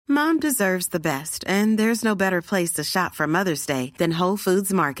Mom deserves the best, and there's no better place to shop for Mother's Day than Whole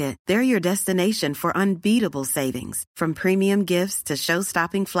Foods Market. They're your destination for unbeatable savings, from premium gifts to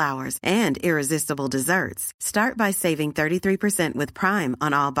show-stopping flowers and irresistible desserts. Start by saving 33% with Prime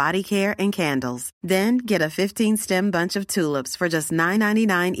on all body care and candles. Then get a 15-stem bunch of tulips for just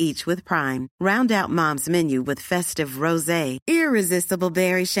 $9.99 each with Prime. Round out Mom's menu with festive rosé, irresistible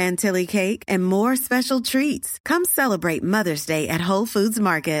berry chantilly cake, and more special treats. Come celebrate Mother's Day at Whole Foods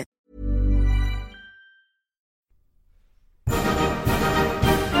Market.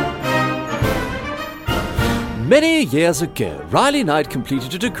 Many years ago, Riley Knight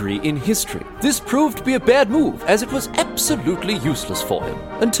completed a degree in history. This proved to be a bad move, as it was absolutely useless for him.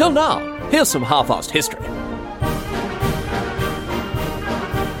 Until now. Here's some half-assed history.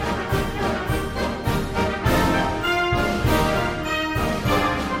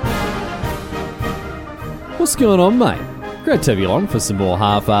 What's going on, mate? Great to have you along for some more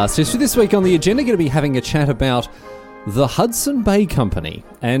half-assed history. This week on the agenda, going to be having a chat about the Hudson Bay Company.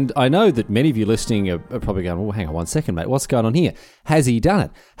 And I know that many of you listening are probably going, well, hang on one second, mate. What's going on here? Has he done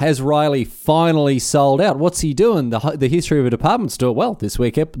it? Has Riley finally sold out? What's he doing? The history of a department store? Well, this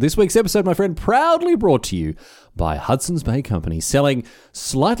week's episode, my friend, proudly brought to you by Hudson's Bay Company, selling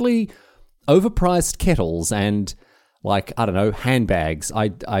slightly overpriced kettles and, handbags.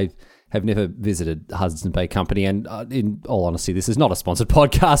 I have never visited Hudson Bay Company, and in all honesty, this is not a sponsored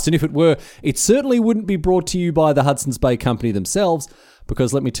podcast, and if it were, it certainly wouldn't be brought to you by the Hudson's Bay Company themselves,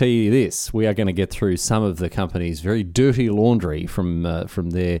 because let me tell you this, we are going to get through some of the company's very dirty laundry from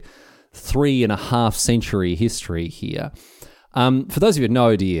their 3.5 century history here. For those of you who have no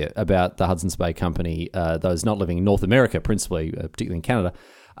idea about the Hudson's Bay Company, those not living in North America, principally, particularly in Canada,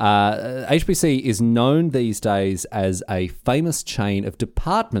 HBC is known these days as a famous chain of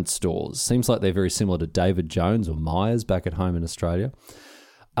department stores. Seems like they're very similar to David Jones or Myers back at home in Australia.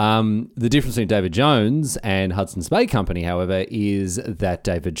 The difference between David Jones and Hudson's Bay Company, however, is that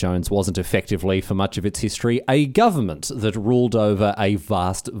David Jones wasn't effectively, for much of its history, a government that ruled over a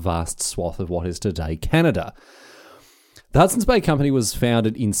vast, vast swath of what is today Canada. The Hudson's Bay Company was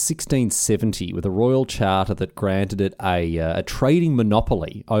founded in 1670 with a royal charter that granted it a trading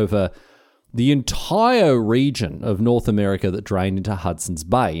monopoly over the entire region of North America that drained into Hudson's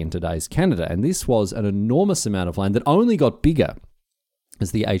Bay in today's Canada. And this was an enormous amount of land that only got bigger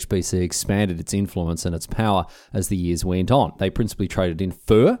as the HBC expanded its influence and its power as the years went on. They principally traded in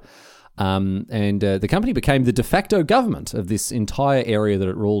fur. The company became the de facto government of this entire area that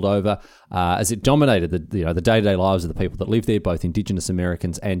it ruled over, as it dominated the day-to-day lives of the people that lived there, both Indigenous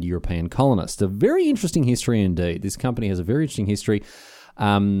Americans and European colonists. A very interesting history indeed. This company has a very interesting history,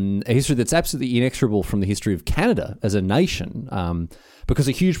 a history that's absolutely inexorable from the history of Canada as a nation, because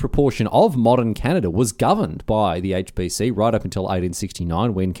a huge proportion of modern Canada was governed by the HBC right up until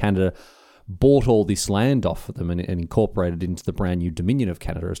 1869, when Canada bought all this land off of them and incorporated into the brand new Dominion of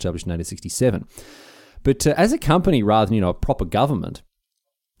Canada established in 1867. But as a company rather than a proper government,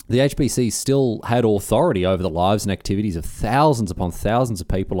 the HBC still had authority over the lives and activities of thousands upon thousands of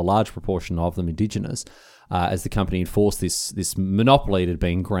people, a large proportion of them Indigenous, as the company enforced this monopoly that had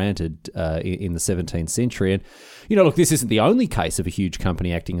been granted in the 17th century. And, look, this isn't the only case of a huge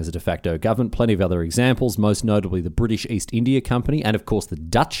company acting as a de facto government. Plenty of other examples, most notably the British East India Company and, of course, the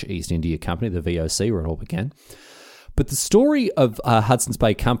Dutch East India Company, the VOC, where it all began. But the story of Hudson's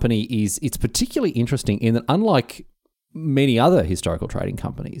Bay Company it's particularly interesting in that, unlike many other historical trading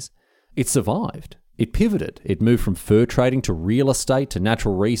companies, it survived. It pivoted. It moved from fur trading to real estate to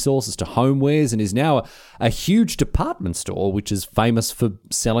natural resources to homewares, and is now a huge department store which is famous for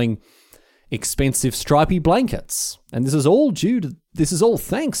selling expensive stripy blankets. And this is all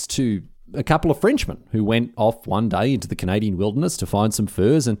thanks to a couple of Frenchmen who went off one day into the Canadian wilderness to find some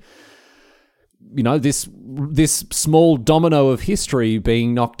furs, and this small domino of history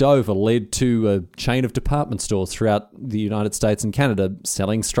being knocked over led to a chain of department stores throughout the United States and Canada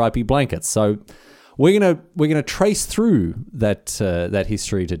selling stripy blankets. So we're gonna trace through that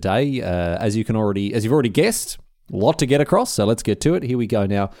history today. As you've already guessed, a lot to get across. So let's get to it. Here we go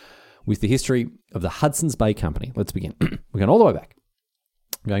now with the history of the Hudson's Bay Company. Let's begin. We're going all the way back.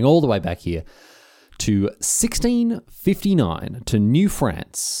 We're going all the way back here to 1659 to New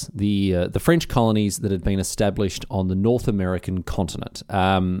France, the French colonies that had been established on the North American continent.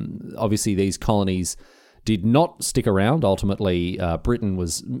 Obviously, these colonies did not stick around. Ultimately, Britain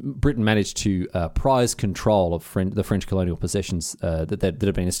managed to prize control of the French colonial possessions that had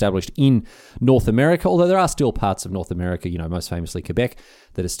been established in North America, although there are still parts of North America, most famously Quebec,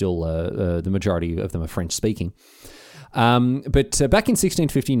 that are still, the majority of them are French-speaking. But back in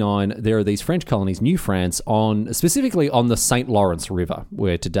 1659, there are these French colonies, New France, specifically on the St. Lawrence River,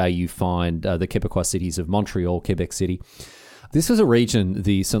 where today you find the Quebecois cities of Montreal, Quebec City. This was a region,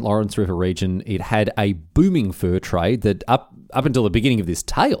 the St. Lawrence River region. It had a booming fur trade that up until the beginning of this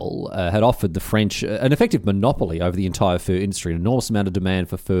tale had offered the French an effective monopoly over the entire fur industry, an enormous amount of demand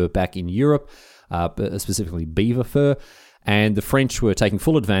for fur back in Europe, specifically beaver fur. And the French were taking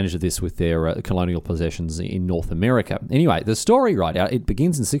full advantage of this with their colonial possessions in North America. Anyway, the story it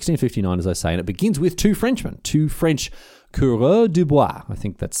begins in 1659, as I say, and it begins with two Frenchmen, two French coureurs du bois, I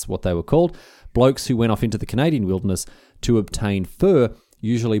think that's what they were called, blokes who went off into the Canadian wilderness to obtain fur,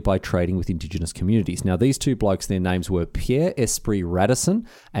 usually by trading with indigenous communities. Now, these two blokes, their names were Pierre Esprit Radisson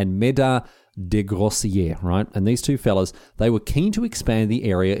and Médard de Grossier, right? And these two fellas, they were keen to expand the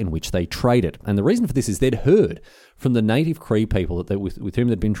area in which they traded. And the reason for this is they'd heard from the native Cree people with whom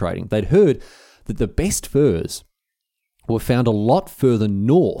they'd been trading, they'd heard that the best furs were found a lot further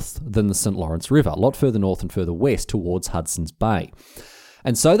north than the St. Lawrence River, a lot further north and further west towards Hudson's Bay.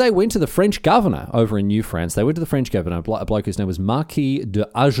 And so they went to the French governor over in New France. They went to the French governor, a bloke whose name was Marquis de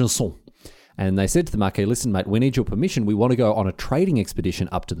Argenson. And they said to the Marquis, listen, mate, we need your permission. We want to go on a trading expedition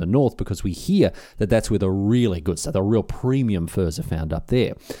up to the north because we hear that that's where the really good stuff, the real premium furs are found up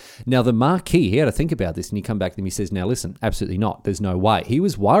there. Now, the Marquis, he had to think about this, and he come back to him, he says, now listen, absolutely not. There's no way. He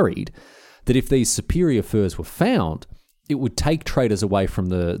was worried that if these superior furs were found, it would take traders away from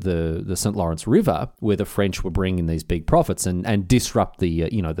the St. Lawrence River, where the French were bringing these big profits, and disrupt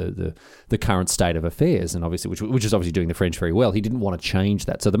the current state of affairs, and obviously which is obviously doing the French very well. He didn't want to change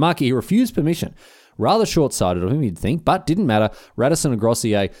that, so the Marquis refused permission. Rather short-sighted of him, you'd think, but didn't matter. Radisson and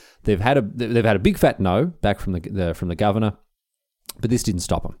Grossier, they've had a big fat no back from the governor, but this didn't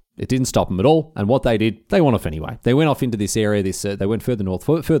stop them. It didn't stop them at all, and what they did, they went off anyway. They went off into this area, they went further north,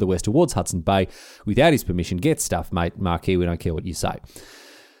 further west towards Hudson Bay, without his permission. Get stuff, mate, Marquis, we don't care what you say.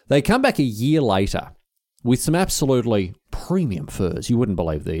 They come back a year later with some absolutely premium furs. You wouldn't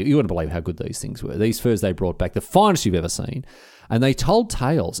believe how good these things were. These furs they brought back, the finest you've ever seen, and they told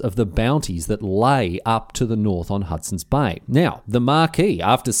tales of the bounties that lay up to the north on Hudson's Bay. Now, the Marquis,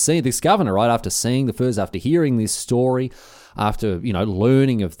 after seeing the furs, after hearing this story, after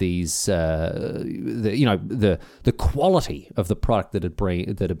learning of these, the quality of the product that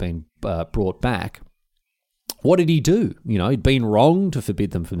had been brought back, what did he do? He'd been wrong to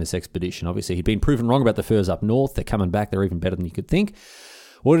forbid them from this expedition. Obviously, he'd been proven wrong about the furs up north. They're coming back. They're even better than you could think.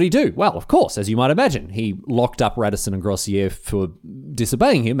 What did he do? Well, of course, as you might imagine, he locked up Radisson and Grossier for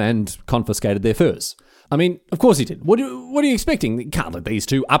disobeying him and confiscated their furs. I mean, of course he did. What are you expecting? You can't let these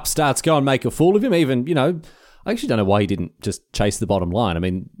two upstarts go and make a fool of him. Even, I actually don't know why he didn't just chase the bottom line. I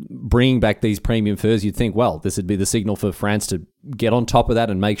mean, bringing back these premium furs, you'd think, well, this would be the signal for France to get on top of that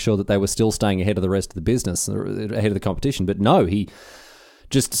and make sure that they were still staying ahead of the rest of the business, ahead of the competition. But no, he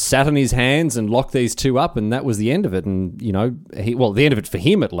just sat on his hands and locked these two up, and that was the end of it. And, the end of it for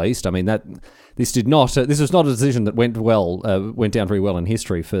him at least. I mean, this was not a decision that went down very well in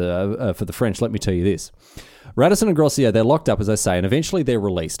history for the French, let me tell you this. Radisson and Grossier, they're locked up, as I say, and eventually they're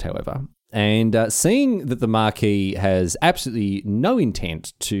released, however. And seeing that the Marquis has absolutely no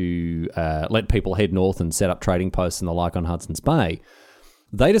intent to let people head north and set up trading posts and the like on Hudson's Bay,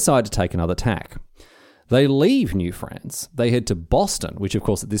 they decide to take another tack. They leave New France. They head to Boston, which, of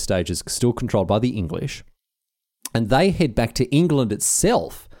course, at this stage is still controlled by the English. And they head back to England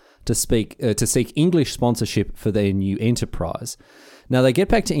itself to seek English sponsorship for their new enterprise. Now, they get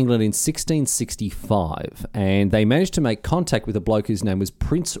back to England in 1665, and they managed to make contact with a bloke whose name was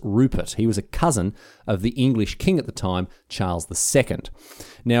Prince Rupert. He was a cousin of the English king at the time, Charles II.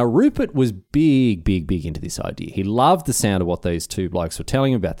 Now, Rupert was big into this idea. He loved the sound of what these two blokes were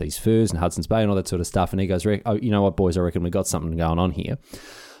telling him about these furs and Hudson's Bay and all that sort of stuff, and he goes, oh, you know what, boys, I reckon we got something going on here.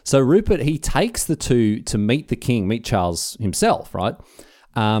 So Rupert, he takes the two to meet Charles himself, right?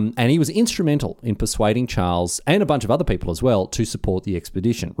 And he was instrumental in persuading Charles and a bunch of other people as well to support the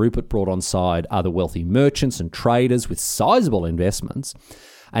expedition. Rupert brought on side other wealthy merchants and traders with sizable investments,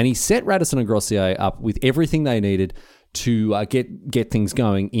 and he set Radisson and Grossier up with everything they needed to get things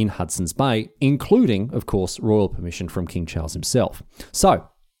going in Hudson's Bay, including, of course, royal permission from King Charles himself. So,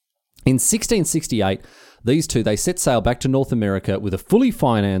 in 1668, these two, they set sail back to North America with a fully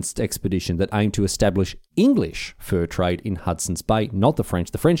financed expedition that aimed to establish English fur trade in Hudson's Bay, not the French.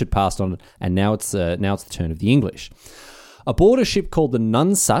 The French had passed on it, and now it's the turn of the English. Aboard a ship called the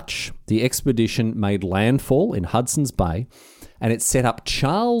Nonsuch, the expedition made landfall in Hudson's Bay, and it set up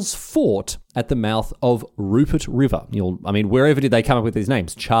Charles Fort at the mouth of Rupert River. Wherever did they come up with these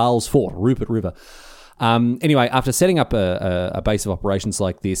names? Charles Fort, Rupert River. Anyway, after setting up a base of operations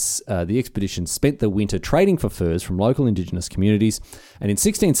like this, the expedition spent the winter trading for furs from local indigenous communities, and in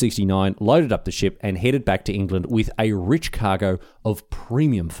 1669 loaded up the ship and headed back to England with a rich cargo of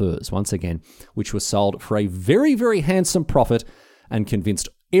premium furs, once again, which was sold for a very, very handsome profit and convinced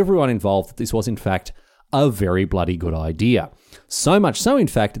everyone involved that this was, in fact, a very bloody good idea. So much so, in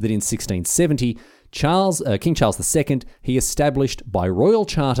fact, that in 1670, King Charles II, he established by royal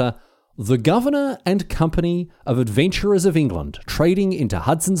charter the Governor and Company of Adventurers of England, trading into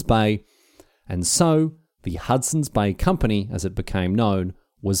Hudson's Bay, and so the Hudson's Bay Company, as it became known,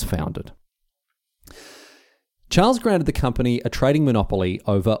 was founded. Charles granted the company a trading monopoly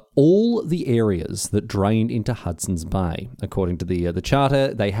over all the areas that drained into Hudson's Bay. According to the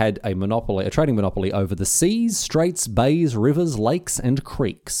charter, they had a trading monopoly over the seas, straits, bays, rivers, lakes, and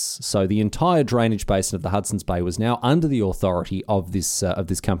creeks. So the entire drainage basin of the Hudson's Bay was now under the authority of this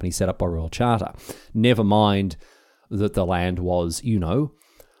company set up by royal charter. Never mind that the land was,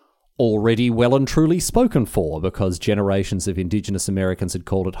 already well and truly spoken for, because generations of Indigenous Americans had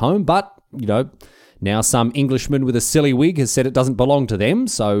called it home, but, now some Englishman with a silly wig has said it doesn't belong to them,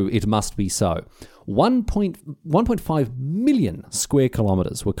 so it must be so. 1.5 million square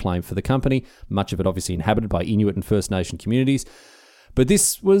kilometres were claimed for the company, much of it obviously inhabited by Inuit and First Nation communities. But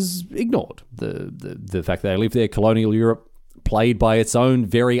this was ignored. The fact that they lived there, colonial Europe played by its own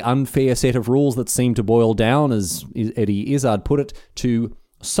very unfair set of rules that seemed to boil down, as Eddie Izzard put it, to,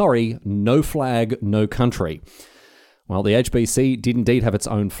 sorry, no flag, no country. Well, the HBC did indeed have its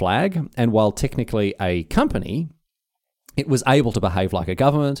own flag, and while technically a company, it was able to behave like a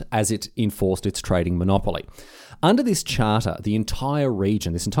government as it enforced its trading monopoly. Under this charter, this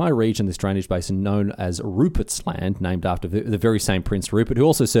drainage basin known as Rupert's Land, named after the very same Prince Rupert, who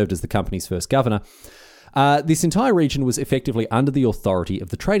also served as the company's first governor, this entire region was effectively under the authority of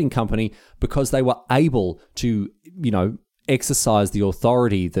the trading company because they were able to, exercise the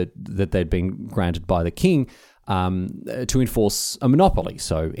authority that they'd been granted by the king to enforce a monopoly.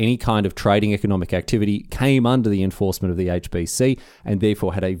 So any kind of trading economic activity came under the enforcement of the HBC and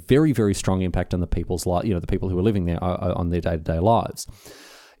therefore had a very, very strong impact on the people's life, the people who were living there on their day-to-day lives.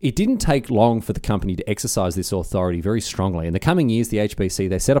 It didn't take long for the company to exercise this authority very strongly. In the coming years, the HBC,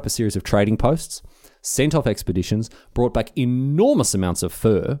 they set up a series of trading posts, sent off expeditions, brought back enormous amounts of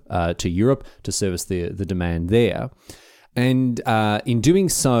fur to Europe to service the demand there. And in doing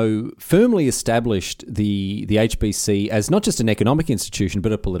so, firmly established the HBC as not just an economic institution,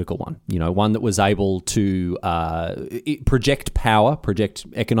 but a political one. One that was able to project power, project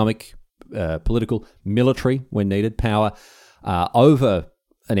economic, political, military, when needed, power over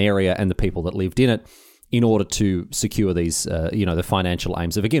an area and the people that lived in it, in order to secure these, the financial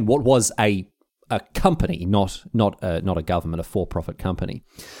aims of, again, what was a company, not a government, a for-profit company.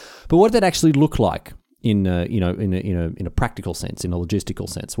 But what did that actually look like? In a practical sense, in a logistical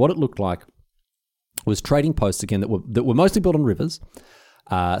sense, what it looked like was trading posts again that were mostly built on rivers,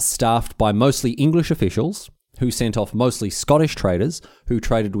 staffed by mostly English officials who sent off mostly Scottish traders who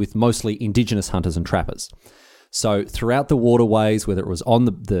traded with mostly Indigenous hunters and trappers. So throughout the waterways, whether it was on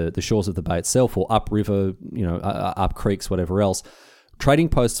the shores of the bay itself or upriver, up creeks, whatever else, trading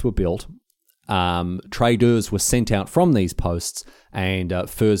posts were built. Traders were sent out from these posts, and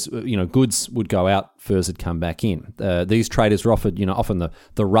furs, goods would go out, furs would come back in. These traders were often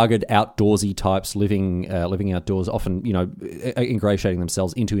the rugged, outdoorsy types living outdoors, often, ingratiating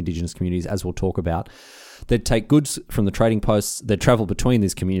themselves into Indigenous communities, as we'll talk about. They'd take goods from the trading posts, they'd travel between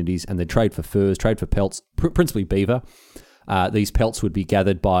these communities, and they'd trade for furs, trade for pelts, principally beaver. These pelts would be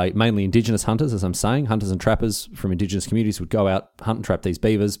gathered by mainly Indigenous hunters, as I'm saying. Hunters and trappers from Indigenous communities would go out, hunt and trap these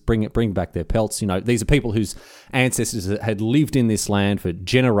beavers, bring back their pelts. These are people whose ancestors had lived in this land for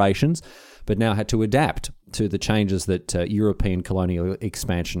generations, but now had to adapt to the changes that European colonial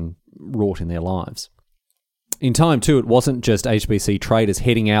expansion wrought in their lives. In time, too, it wasn't just HBC traders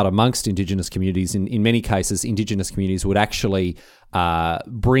heading out amongst Indigenous communities. In many cases, Indigenous communities would actually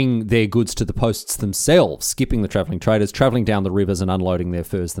bring their goods to the posts themselves, skipping the travelling traders, travelling down the rivers and unloading their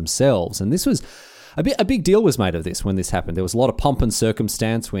furs themselves. And this was a big deal was made of this when this happened. There was a lot of pomp and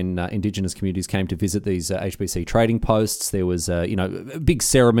circumstance when Indigenous communities came to visit these HBC trading posts. There was a big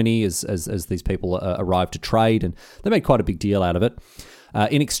ceremony as these people arrived to trade, and they made quite a big deal out of it.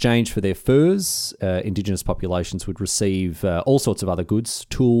 In exchange for their furs, Indigenous populations would receive all sorts of other goods: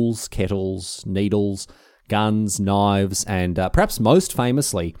 tools, kettles, needles, guns, knives, and perhaps most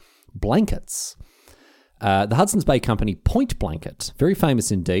famously, blankets. The Hudson's Bay Company point blanket, very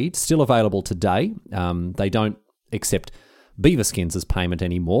famous indeed, still available today. They don't accept beaver skins as payment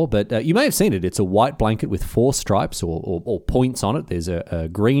anymore, but you may have seen it. It's a white blanket with 4 stripes or points on it. There's a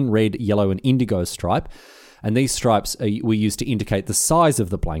green, red, yellow, and indigo stripe. And these stripes were used to indicate the size of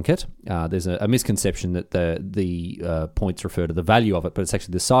the blanket. There's a misconception that the points refer to the value of it, but it's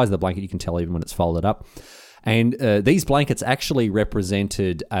actually the size of the blanket. You can tell even when it's folded up. And these blankets actually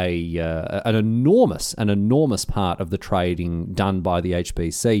represented an enormous part of the trading done by the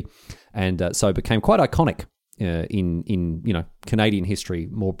HBC, and so it became quite iconic in Canadian history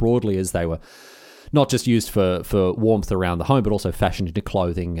more broadly, as they were not just used for warmth around the home, but also fashioned into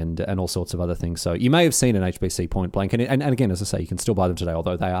clothing and all sorts of other things. So you may have seen an HBC point blanket, and again, as I say, you can still buy them today,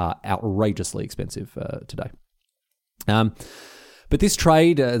 although they are outrageously expensive today. But this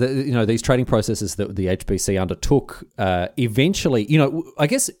trade, these trading processes that the HBC undertook, eventually, I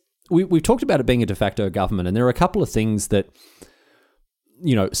guess we've talked about it being a de facto government, and there are a couple of things that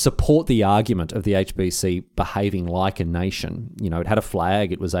support the argument of the HBC behaving like a nation. It had a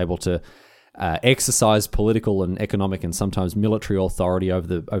flag. It was able to exercise political and economic and sometimes military authority over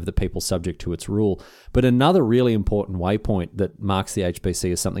the people subject to its rule. But another really important waypoint that marks the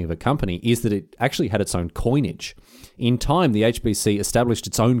HBC as something of a company is that it actually had its own coinage. In time, the HBC established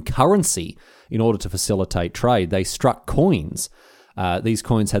its own currency in order to facilitate trade. They struck coins. These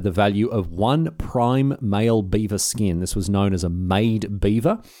coins had the value of 1 prime male beaver skin. This was known as a made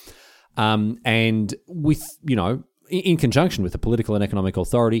beaver. And with, in conjunction with the political and economic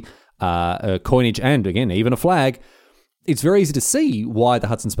authority, a coinage and, again, even a flag, it's very easy to see why the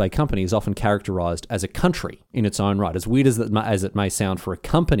Hudson's Bay Company is often characterised as a country in its own right. As weird as it may sound for a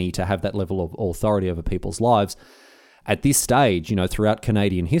company to have that level of authority over people's lives, at this stage, throughout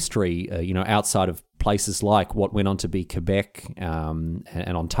Canadian history, outside of places like what went on to be Quebec and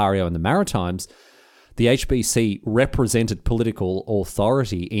Ontario and the Maritimes, the HBC represented political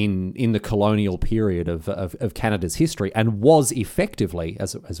authority in the colonial period of Canada's history and was effectively,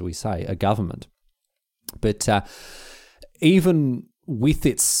 as we say, a government. But even with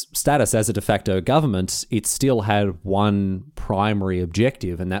its status as a de facto government, it still had one primary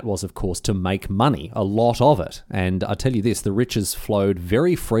objective, and that was, of course, to make money, a lot of it. And I tell you this, the riches flowed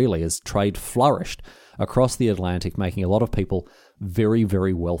very freely as trade flourished across the Atlantic, making a lot of people very,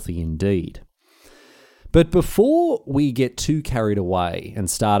 very wealthy indeed. But before we get too carried away and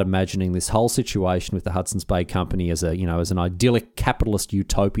start imagining this whole situation with the Hudson's Bay Company as an idyllic capitalist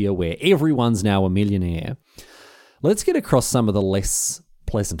utopia where everyone's now a millionaire, let's get across some of the less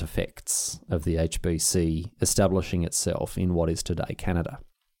pleasant effects of the HBC establishing itself in what is today Canada.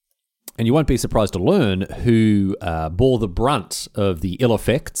 And you won't be surprised to learn who bore the brunt of the ill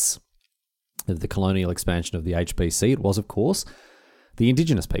effects of the colonial expansion of the HBC. It was, of course, the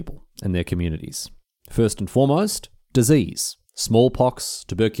Indigenous people and their communities. First and foremost, disease, smallpox,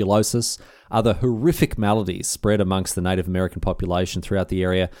 tuberculosis, other horrific maladies spread amongst the Native American population throughout the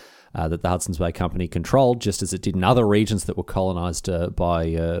area that the Hudson's Bay Company controlled, just as it did in other regions that were colonized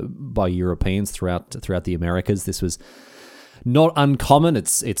by Europeans throughout the Americas. This was not uncommon.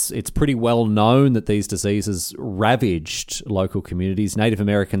 It's pretty well known that these diseases ravaged local communities. Native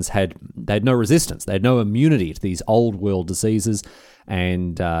Americans had no resistance. They had no immunity to these old world diseases,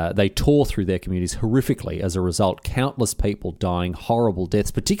 and they tore through their communities horrifically as a result. Countless people dying horrible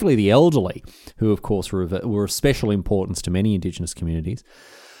deaths, particularly the elderly, who of course were of special importance to many Indigenous communities.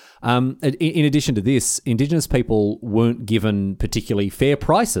 In addition to this, Indigenous people weren't given particularly fair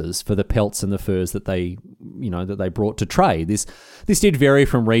prices for the pelts and the furs that they brought to trade. This did vary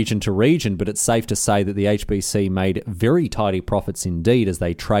from region to region, but it's safe to say that the HBC made very tidy profits indeed as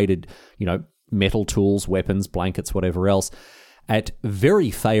they traded, metal tools, weapons, blankets, whatever else, at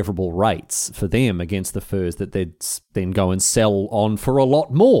very favourable rates for them against the furs that they'd then go and sell on for a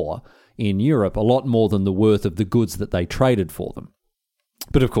lot more in Europe, a lot more than the worth of the goods that they traded for them.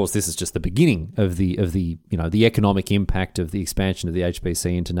 But of course, this is just the beginning of the economic impact of the expansion of the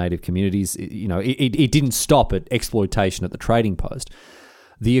HBC into native communities. It didn't stop at exploitation at the trading post.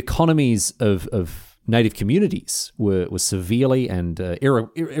 The economies of native communities were severely and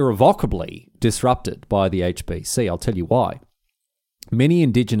irrevocably disrupted by the HBC. I'll tell you why. Many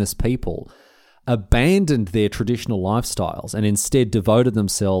Indigenous people abandoned their traditional lifestyles and instead devoted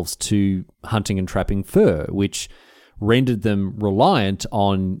themselves to hunting and trapping fur, which rendered them reliant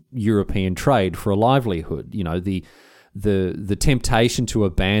on European trade for a livelihood. the temptation to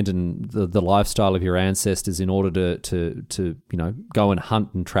abandon the lifestyle of your ancestors in order to go and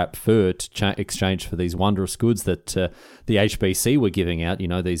hunt and trap fur to exchange for these wondrous goods that the HBC were giving out,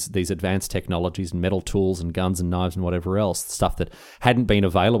 these advanced technologies and metal tools and guns and knives and whatever else, stuff that hadn't been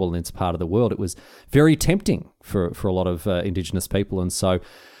available in this part of the world. It was very tempting for a lot of Indigenous people. And so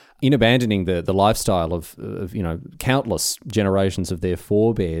in abandoning the lifestyle of countless generations of their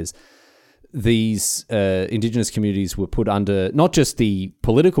forebears, these Indigenous communities were put under not just the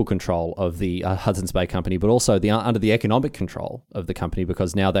political control of the Hudson's Bay Company, but also under the economic control of the company,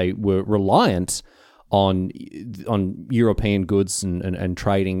 because now they were reliant on European goods and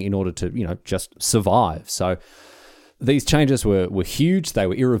trading in order to just survive. So these changes were huge. They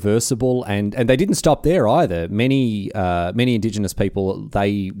were irreversible, and they didn't stop there either. Many Indigenous people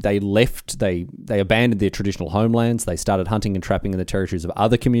they left. They abandoned their traditional homelands. They started hunting and trapping in the territories of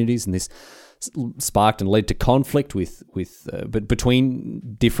other communities, and this sparked and led to conflict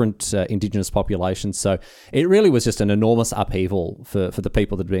between different Indigenous populations. So it really was just an enormous upheaval for the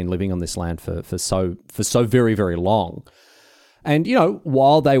people that had been living on this land for so very, very long. And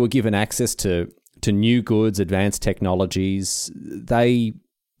while they were given access to new goods, advanced technologies, they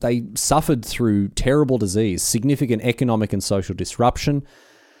suffered through terrible disease, significant economic and social disruption.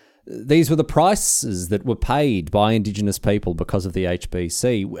 These were the prices that were paid by Indigenous people because of the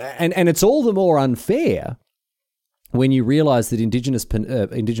HBC. And it's all the more unfair when you realise that Indigenous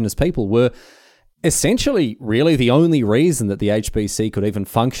people were essentially really the only reason that the HBC could even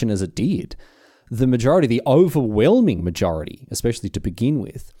function as it did. The overwhelming majority, especially to begin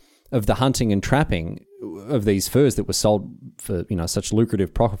with, of the hunting and trapping of these furs that were sold for such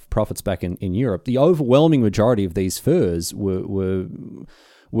lucrative profits back in Europe, the overwhelming majority of these furs were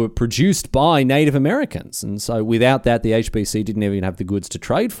produced by Native Americans. And so without that, the HBC didn't even have the goods to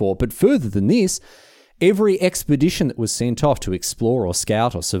trade for. But further than this, every expedition that was sent off to explore or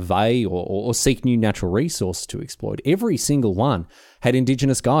scout or survey or seek new natural resources to exploit, every single one had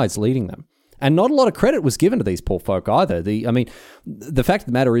Indigenous guides leading them. And not a lot of credit was given to these poor folk either. The fact of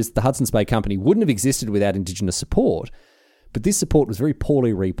the matter is the Hudson's Bay Company wouldn't have existed without Indigenous support, but this support was very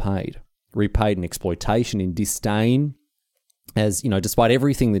poorly repaid in exploitation, in disdain. As despite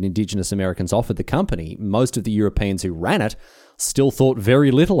everything that Indigenous Americans offered the company, most of the Europeans who ran it still thought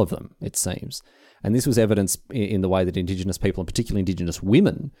very little of them, it seems. And this was evidenced in the way that Indigenous people, and particularly Indigenous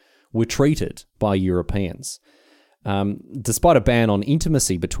women, were treated by Europeans. Despite a ban on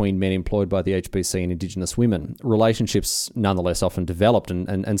intimacy between men employed by the HBC and Indigenous women, relationships nonetheless often developed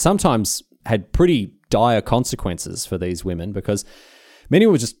and sometimes had pretty dire consequences for these women, because many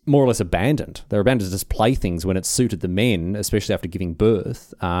were just more or less abandoned. They were abandoned as playthings when it suited the men, especially after giving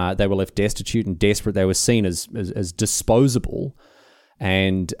birth. They were left destitute and desperate. They were seen as disposable.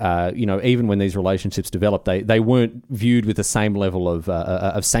 And, even when these relationships developed, they weren't viewed with the same level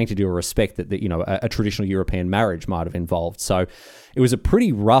of sanctity or respect that a traditional European marriage might have involved. So it was a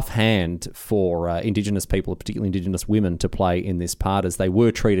pretty rough hand for Indigenous people, particularly Indigenous women, to play in this part, as they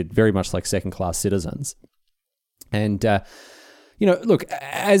were treated very much like second-class citizens. And, look,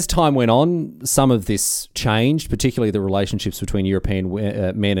 as time went on, some of this changed, particularly the relationships between European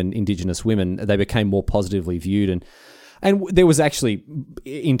men and Indigenous women. They became more positively viewed, and there was actually,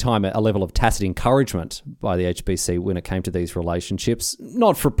 in time, a level of tacit encouragement by the HBC when it came to these relationships,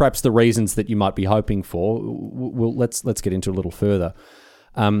 not for perhaps the reasons that you might be hoping for. Let's get into a little further.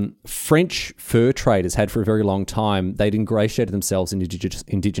 French fur traders had for a very long time, they'd ingratiated themselves in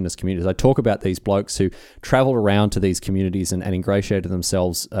Indigenous communities. I talk about these blokes who travelled around to these communities and ingratiated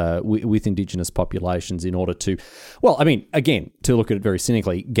themselves with Indigenous populations in order to, again, to look at it very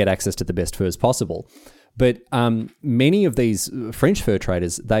cynically, get access to the best furs possible. But many of these French fur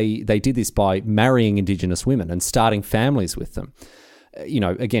traders, they did this by marrying Indigenous women and starting families with them.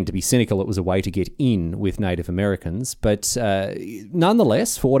 Again, to be cynical, it was a way to get in with Native Americans. But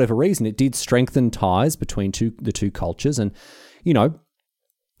nonetheless, for whatever reason, it did strengthen ties between the two cultures. And,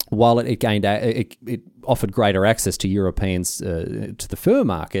 while it offered greater access to Europeans to the fur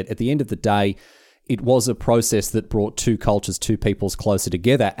market, at the end of the day, it was a process that brought two cultures, two peoples closer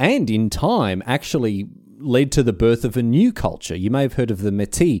together, and in time actually led to the birth of a new culture. You may have heard of the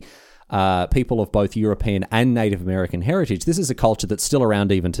Métis, people of both European and Native American heritage. This is a culture that's still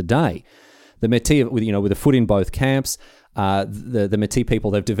around even today. The Métis, with a foot in both camps, the Métis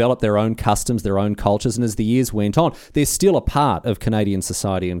people, they've developed their own customs, their own cultures, and as the years went on, they're still a part of Canadian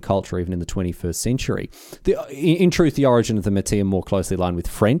society and culture even in the 21st century. In truth, the origin of the Métis are more closely aligned with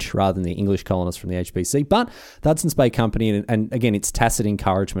French rather than the English colonists from the HBC, but the Hudson's Bay Company, and again, its tacit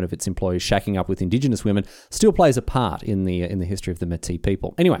encouragement of its employees shacking up with Indigenous women, still plays a part in the history of the Métis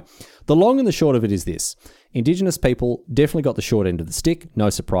people. Anyway, the long and the short of it is this. Indigenous people definitely got the short end of the stick, no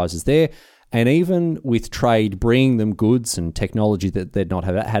surprises there. And even with trade bringing them goods and technology that they'd not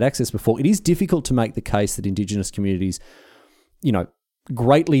had access before, it is difficult to make the case that Indigenous communities,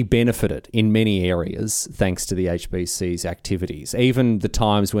 greatly benefited in many areas thanks to the HBC's activities. Even the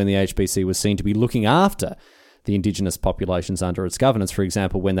times when the HBC was seen to be looking after the Indigenous populations under its governance, for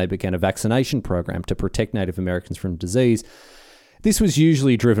example, when they began a vaccination program to protect Native Americans from disease, this was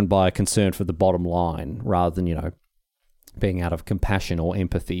usually driven by a concern for the bottom line rather than, being out of compassion or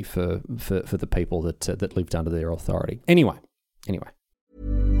empathy for the people that lived under their authority. Anyway.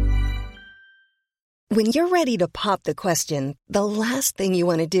 When you're ready to pop the question, the last thing you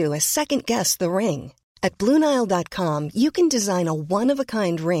want to do is second-guess the ring. At BlueNile.com, you can design a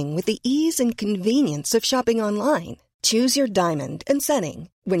one-of-a-kind ring with the ease and convenience of shopping online. Choose your diamond and setting.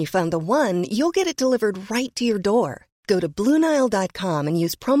 When you find the one, you'll get it delivered right to your door. Go to BlueNile.com and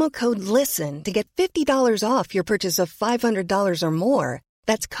use promo code LISTEN to get $50 off your purchase of $500 or more.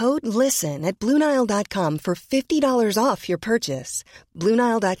 That's code LISTEN at BlueNile.com for $50 off your purchase.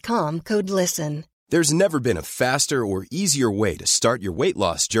 BlueNile.com, code LISTEN. There's never been a faster or easier way to start your weight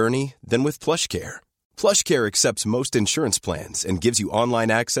loss journey than with PlushCare. PlushCare accepts most insurance plans and gives you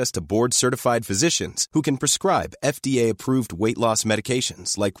online access to board-certified physicians who can prescribe FDA-approved weight loss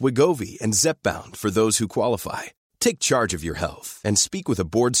medications like Wegovy and Zepbound for those who qualify. Take charge of your health and speak with a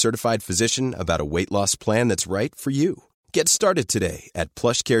board-certified physician about a weight loss plan that's right for you. Get started today at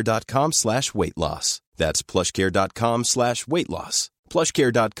plushcare.com/weight loss. That's plushcare.com/weight loss.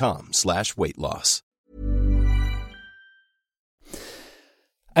 plushcare.com/weight loss.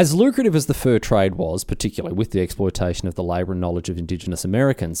 As lucrative as the fur trade was, particularly with the exploitation of the labour and knowledge of Indigenous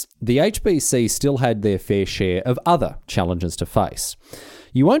Americans, the HBC still had their fair share of other challenges to face.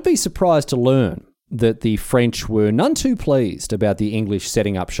 You won't be surprised to learn that the French were none too pleased about the English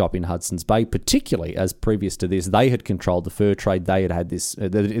setting up shop in Hudson's Bay, particularly as previous to this, they had controlled the fur trade, they'd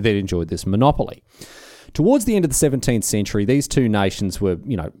enjoyed this monopoly. Towards the end of the 17th century, these two nations were,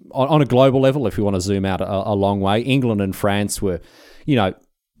 on a global level, if you want to zoom out a long way, England and France were,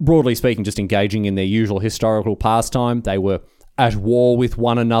 broadly speaking, just engaging in their usual historical pastime. They were at war with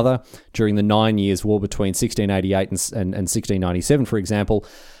one another during the 9 Years' War between 1688 and 1697, for example.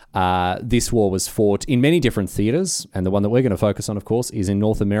 This war was fought in many different theatres, and the one that we're going to focus on, of course, is in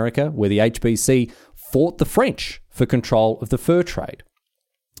North America, where the HBC fought the French for control of the fur trade.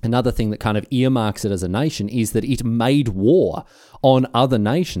 Another thing that kind of earmarks it as a nation is that it made war on other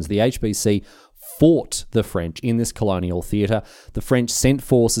nations. The HBC fought the French in this colonial theatre. The French sent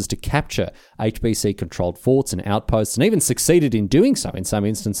forces to capture HBC-controlled forts and outposts, and even succeeded in doing so in some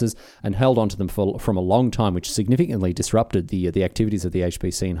instances, and held onto them from a long time, which significantly disrupted the activities of the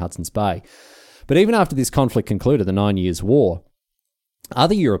HBC in Hudson's Bay. But even after this conflict concluded, the 9 Years' War,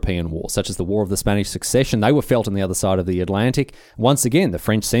 other European wars, such as the War of the Spanish Succession, they were felt on the other side of the Atlantic. Once again, the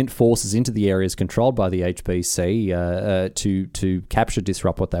French sent forces into the areas controlled by the HBC to capture,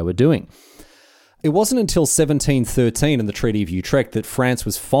 disrupt what they were doing. It wasn't until 1713 and the Treaty of Utrecht that France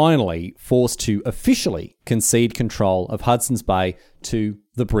was finally forced to officially concede control of Hudson's Bay to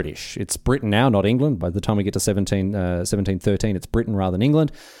the British. It's Britain now, not England. By the time we get to 1713, it's Britain rather than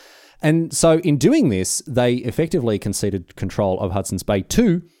England. And so in doing this, they effectively conceded control of Hudson's Bay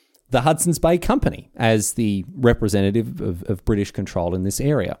to the Hudson's Bay Company as the representative of British control in this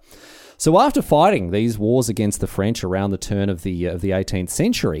area. So after fighting these wars against the French around the turn of the 18th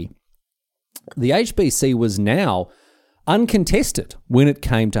century, the HBC was now uncontested when it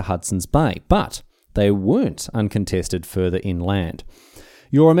came to Hudson's Bay, but they weren't uncontested further inland.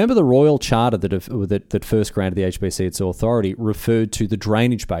 You'll remember the Royal Charter that first granted the HBC its authority referred to the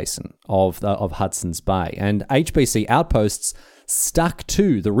drainage basin of Hudson's Bay, and HBC outposts stuck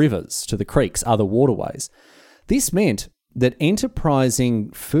to the rivers, to the creeks, other waterways. This meant that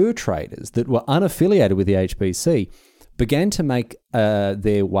enterprising fur traders that were unaffiliated with the HBC began to make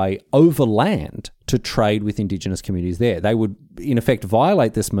their way overland to trade with Indigenous communities there. They would, in effect,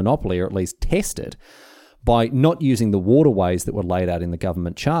 violate this monopoly, or at least test it, by not using the waterways that were laid out in the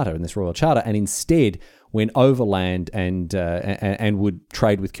government charter, in this Royal Charter, and instead went overland and would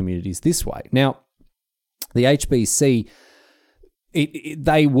trade with communities this way. Now, the HBC,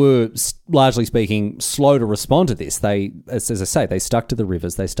 they were, largely speaking, slow to respond to this. They, as I say, they stuck to the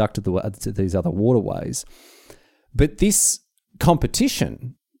rivers, they stuck to these other waterways. But this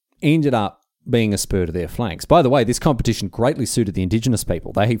competition ended up being a spur to their flanks. By the way, this competition greatly suited the indigenous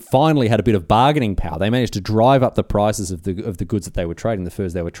people. They finally had a bit of bargaining power. They managed to drive up the prices of the goods that they were trading, the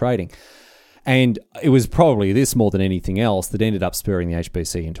furs they were trading. And it was probably this more than anything else that ended up spurring the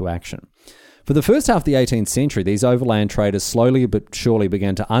HBC into action. For the first half of the 18th century, these overland traders slowly but surely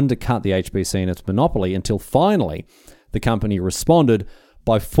began to undercut the HBC in its monopoly until finally the company responded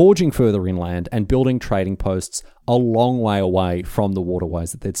by forging further inland and building trading posts a long way away from the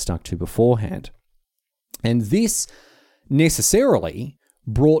waterways that they'd stuck to beforehand. And this necessarily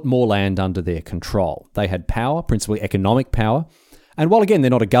brought more land under their control. They had power, principally economic power, and while again they're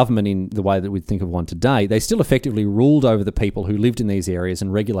not a government in the way that we'd think of one today, they still effectively ruled over the people who lived in these areas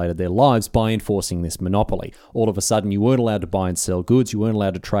and regulated their lives by enforcing this monopoly. All of a sudden you weren't allowed to buy and sell goods, you weren't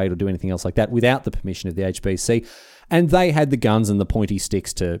allowed to trade or do anything else like that without the permission of the HBC, and they had the guns and the pointy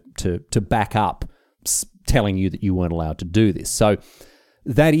sticks to back up telling you that you weren't allowed to do this. So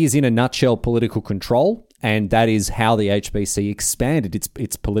that is, in a nutshell, political control, and that is how the HBC expanded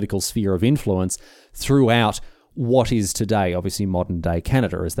its political sphere of influence throughout what is today, obviously, modern-day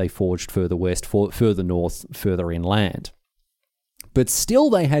Canada, as they forged further west, further north, further inland. But still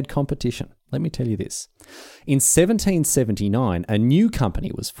they had competition. Let me tell you this. In 1779, a new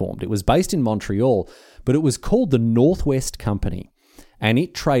company was formed. It was based in Montreal, but it was called the Northwest Company, and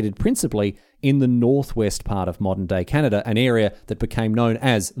it traded principally in the northwest part of modern-day Canada, an area that became known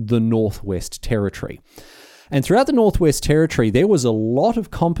as the Northwest Territory. And throughout the Northwest Territory, there was a lot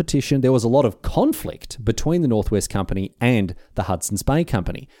of competition, there was a lot of conflict between the Northwest Company and the Hudson's Bay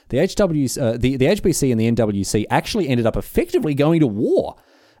Company. The HBC and the NWC actually ended up effectively going to war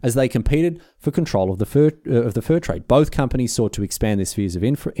as they competed for control of the fur trade. Both companies sought to expand their spheres of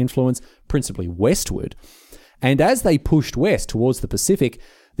influence, principally westward. And as they pushed west towards the Pacific,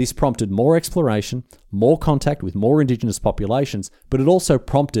 this prompted more exploration, more contact with more indigenous populations, but it also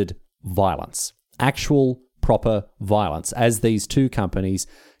prompted violence, actual proper violence, as these two companies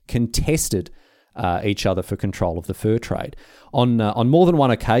contested each other for control of the fur trade. On more than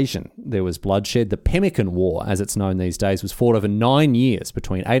one occasion, there was bloodshed. The Pemmican War, as it's known these days, was fought over 9 years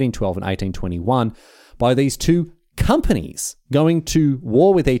between 1812 and 1821 by these two companies going to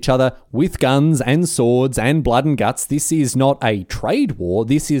war with each other with guns and swords and blood and guts. This is not a trade war.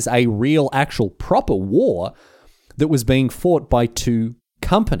 This is a real, actual, proper war that was being fought by two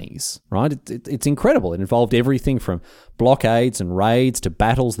companies, right? It's incredible. It involved everything from blockades and raids to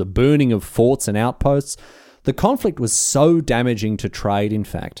battles, the burning of forts and outposts. The conflict was so damaging to trade, in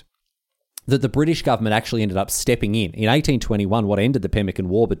fact, that the British government actually ended up stepping in. In 1821, what ended the Pemmican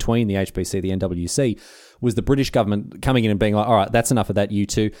War between the HBC and the NWC was the British government coming in and being like, all right, that's enough of that, you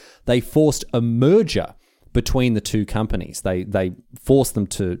two. They forced a merger between the two companies. They forced them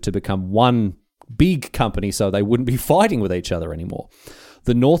to become one big company so they wouldn't be fighting with each other anymore.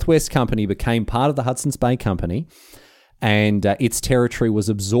 The Northwest Company became part of the Hudson's Bay Company, and its territory was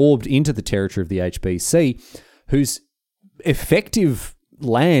absorbed into the territory of the HBC, whose effective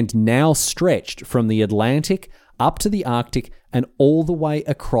land now stretched from the Atlantic up to the Arctic and all the way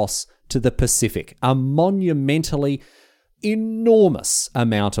across to the Pacific, a monumentally enormous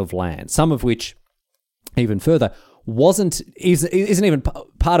amount of land, some of which, even further, isn't even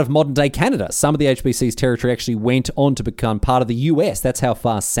part of modern-day Canada. Some of the HBC's territory actually went on to become part of the US. That's how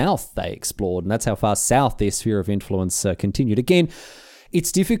far south they explored, and that's how far south their sphere of influence continued. Again,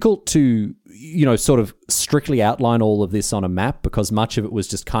 it's difficult to, sort of strictly outline all of this on a map because much of it was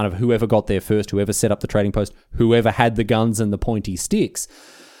just kind of whoever got there first, whoever set up the trading post, whoever had the guns and the pointy sticks.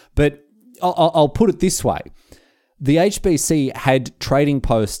 But I'll put it this way. The HBC had trading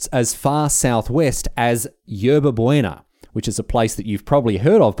posts as far southwest as Yerba Buena, which is a place that you've probably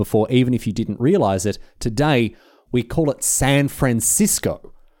heard of before, even if you didn't realize it. Today, we call it San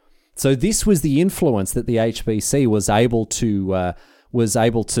Francisco. So this was the influence that the HBC was able to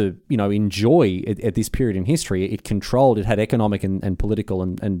enjoy at this period in history. It had economic and political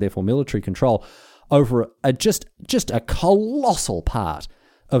and therefore military control over just a colossal part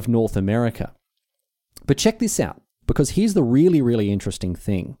of North America. But check this out, because here's the really, really interesting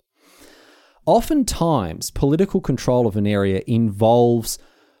thing. Oftentimes, political control of an area involves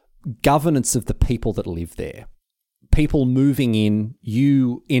governance of the people that live there. People moving in,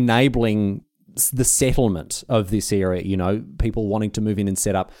 you enabling the settlement of this area, people wanting to move in and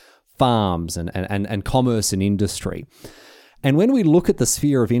set up farms and commerce and industry. And when we look at the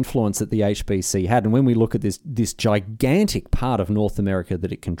sphere of influence that the HBC had, and when we look at this gigantic part of North America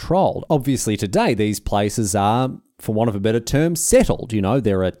that it controlled, obviously today these places are, for want of a better term, settled.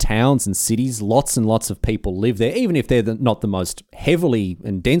 There are towns and cities, lots and lots of people live there, even if they're not the most heavily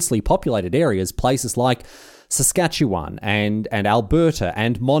and densely populated areas. Places like Saskatchewan and Alberta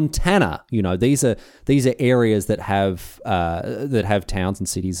and Montana. These are areas that have towns and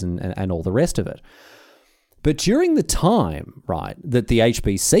cities and all the rest of it. But during the time, right, that the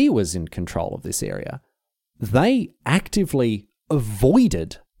HBC was in control of this area, they actively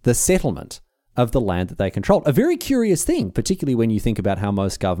avoided the settlement of the land that they controlled. A very curious thing, particularly when you think about how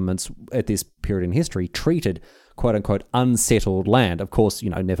most governments at this period in history treated quote-unquote unsettled land. Of course,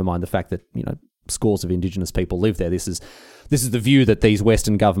 never mind the fact that, scores of Indigenous people live there. This is the view that these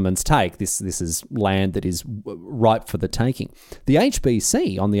Western governments take. This is land that is ripe for the taking. The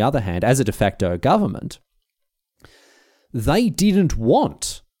HBC, on the other hand, as a de facto government, they didn't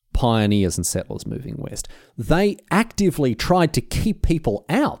want pioneers and settlers moving west. They actively tried to keep people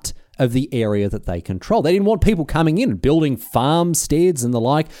out of the area that they control. They didn't want people coming in and building farmsteads and the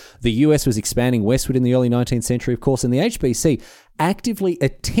like. The US was expanding westward in the early 19th century, of course, and the HBC actively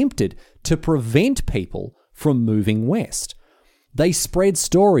attempted to prevent people from moving west. They spread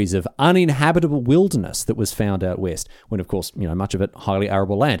stories of uninhabitable wilderness that was found out west, when, of course, much of it highly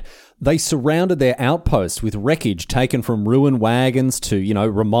arable land. They surrounded their outposts with wreckage taken from ruined wagons to,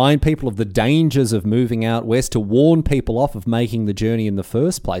 remind people of the dangers of moving out west, to warn people off of making the journey in the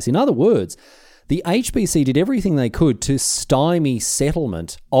first place. In other words, the HBC did everything they could to stymie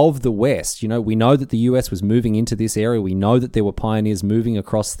settlement of the West. We know that the US was moving into this area. We know that there were pioneers moving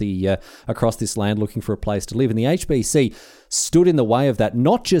across this land looking for a place to live. And the HBC stood in the way of that,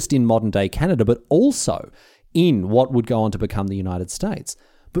 not just in modern-day Canada, but also in what would go on to become the United States.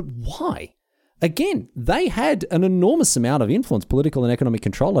 But why? Again, they had an enormous amount of influence, political and economic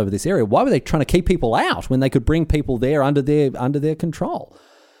control over this area. Why were they trying to keep people out when they could bring people there under their control?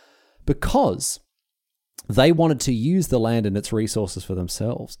 Because they wanted to use the land and its resources for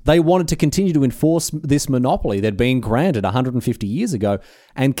themselves. They wanted to continue to enforce this monopoly that had been granted 150 years ago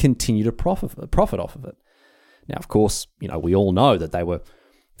and continue to profit off of it. Now, of course, we all know that they were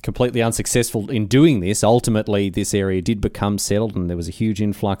completely unsuccessful in doing this. Ultimately, this area did become settled and there was a huge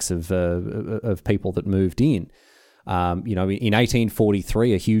influx of people that moved in. In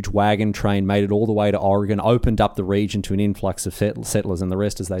 1843, a huge wagon train made it all the way to Oregon, opened up the region to an influx of settlers, and the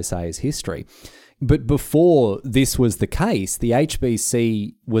rest, as they say, is history. But before this was the case, the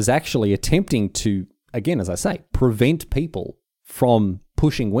HBC was actually attempting to, again, as I say, prevent people from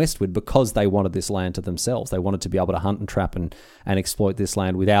pushing westward because they wanted this land to themselves. They wanted to be able to hunt and trap and exploit this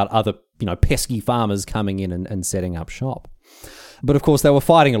land without other, pesky farmers coming in and setting up shop. But of course, they were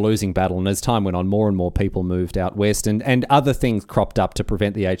fighting a losing battle, and as time went on, more and more people moved out west, and other things cropped up to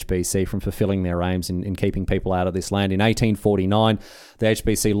prevent the HBC from fulfilling their aims in keeping people out of this land. In 1849, the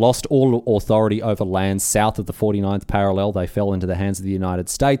HBC lost all authority over lands south of the 49th parallel. They fell into the hands of the United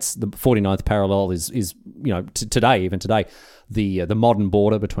States. The 49th parallel is today, the modern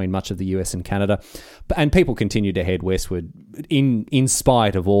border between much of the US and Canada, and people continued to head westward in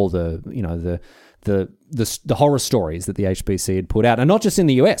spite of all the horror stories that the HBC had put out, and not just in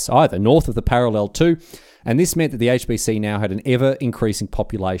the US either, north of the parallel too. And this meant that the HBC now had an ever-increasing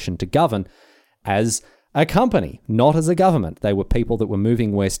population to govern as a company, not as a government. They were people that were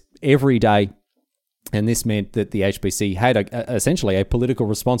moving west every day, and this meant that the HBC had essentially a political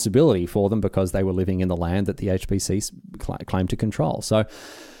responsibility for them because they were living in the land that the HBC claimed to control. So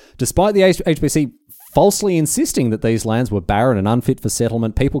despite the HBC falsely insisting that these lands were barren and unfit for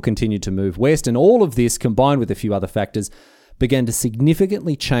settlement, people continued to move west, and all of this, combined with a few other factors, began to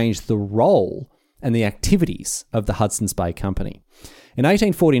significantly change the role and the activities of the Hudson's Bay Company. In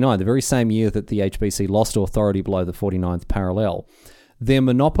 1849, the very same year that the HBC lost authority below the 49th parallel, their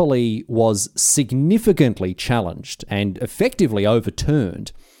monopoly was significantly challenged and effectively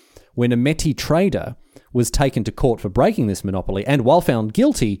overturned when a Métis trader was taken to court for breaking this monopoly and, while found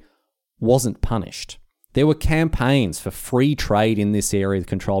guilty, wasn't punished. There were campaigns for free trade in this area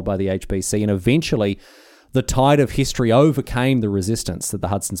controlled by the HBC, and eventually the tide of history overcame the resistance that the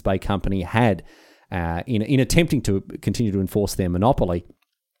Hudson's Bay Company had in attempting to continue to enforce their monopoly.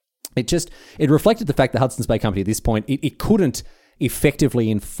 It reflected the fact that Hudson's Bay Company at this point, it couldn't effectively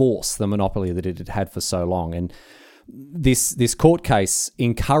enforce the monopoly that it had had for so long, and this court case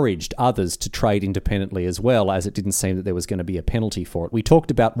encouraged others to trade independently as well, as it didn't seem that there was going to be a penalty for it. We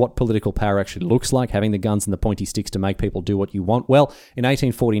talked about what political power actually looks like, having the guns and the pointy sticks to make people do what you want. Well, in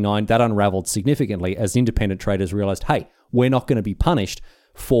 1849, that unraveled significantly as independent traders realized, hey, we're not going to be punished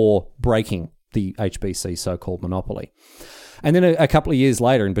for breaking the HBC so-called monopoly. And then a couple of years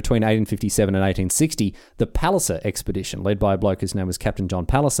later, in between 1857 and 1860, the Palliser expedition, led by a bloke whose name was Captain John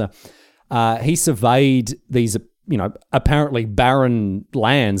Palliser, he surveyed these apparently barren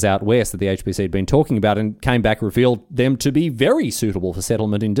lands out west that the HBC had been talking about, and came back, revealed them to be very suitable for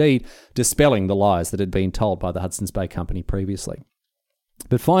settlement indeed, dispelling the lies that had been told by the Hudson's Bay Company previously.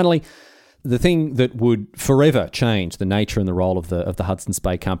 But finally, the thing that would forever change the nature and the role of the Hudson's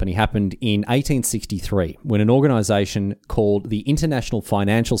Bay Company happened in 1863, when an organisation called the International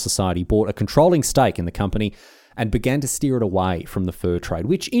Financial Society bought a controlling stake in the company and began to steer it away from the fur trade,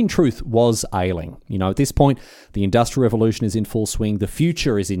 which in truth was ailing. At this point, the Industrial Revolution is in full swing. The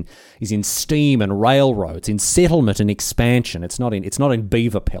future is in steam and railroads, in settlement and expansion. It's not in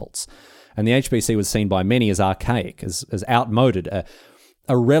beaver pelts. And the HBC was seen by many as archaic, as outmoded,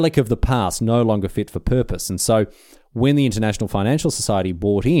 a relic of the past, no longer fit for purpose. And so when the International Financial Society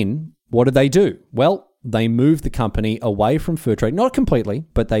bought in, what did they do? Well, they moved the company away from fur trade, not completely,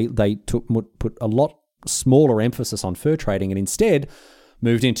 but they put a lot smaller emphasis on fur trading and instead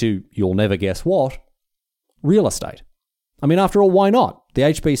moved into, you'll never guess what, real estate. I mean, after all, why not? The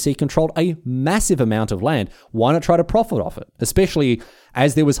HBC controlled a massive amount of land. Why not try to profit off it? Especially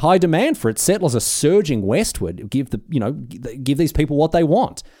as there was high demand for it. Settlers are surging westward. Give these people what they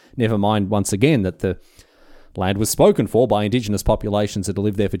want. Never mind, once again, that the land was spoken for by indigenous populations that had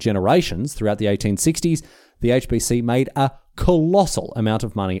lived there for generations. Throughout the 1860s, the HBC made a colossal amount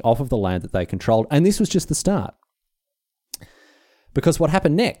of money off of the land that they controlled, and this was just the start. Because what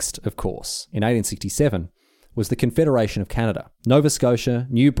happened next, of course, in 1867, was the Confederation of Canada. Nova Scotia,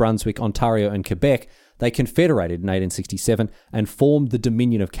 New Brunswick, Ontario, and Quebec, they confederated in 1867 and formed the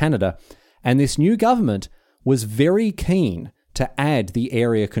Dominion of Canada, and this new government was very keen to add the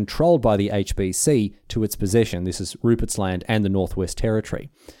area controlled by the HBC to its possession. This is Rupert's Land and the Northwest Territory.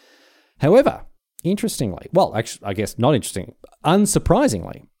 However, interestingly, well, actually, I guess not interesting,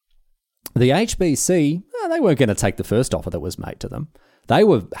 unsurprisingly, the HBC, they weren't going to take the first offer that was made to them. They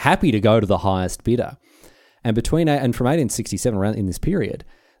were happy to go to the highest bidder. And from 1867, around in this period,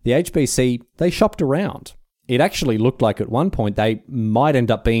 the HBC, they shopped around. It actually looked like at one point they might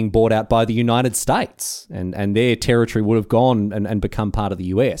end up being bought out by the United States, and their territory would have gone and become part of the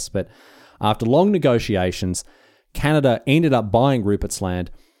US. But after long negotiations, Canada ended up buying Rupert's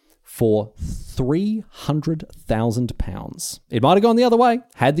Land for £300,000. It might have gone the other way.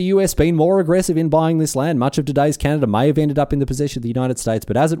 Had the US been more aggressive in buying this land, much of today's Canada may have ended up in the possession of the United States.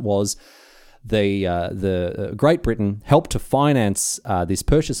 But as it was, the Great Britain helped to finance this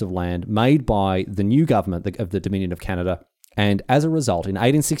purchase of land made by the new government of the Dominion of Canada. And as a result, in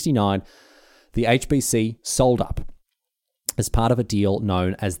 1869, the HBC sold up as part of a deal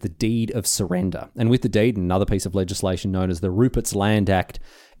known as the Deed of Surrender. And with the deed, another piece of legislation known as the Rupert's Land Act,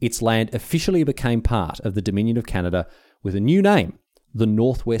 its land officially became part of the Dominion of Canada with a new name, the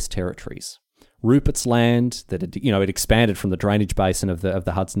Northwest Territories. Rupert's Land, that it expanded from the drainage basin of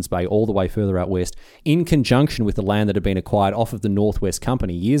the Hudson's Bay all the way further out west, in conjunction with the land that had been acquired off of the Northwest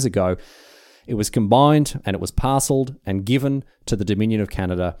Company years ago. It was combined and it was parcelled and given to the Dominion of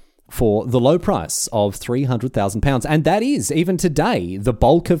Canada for the low price of £300,000, and that is even today the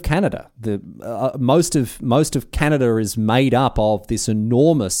bulk of Canada. Most of Canada is made up of this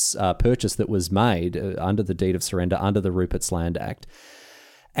enormous purchase that was made under the Deed of Surrender, under the Rupert's Land Act.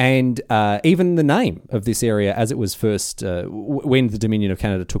 And even the name of this area, as it was first, when the Dominion of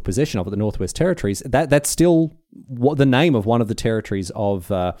Canada took possession of it, the Northwest Territories, that's still the name of one of the territories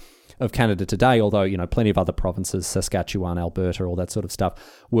of Canada today, although, plenty of other provinces, Saskatchewan, Alberta, all that sort of stuff,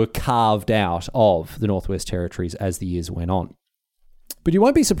 were carved out of the Northwest Territories as the years went on. But you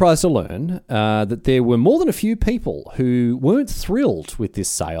won't be surprised to learn that there were more than a few people who weren't thrilled with this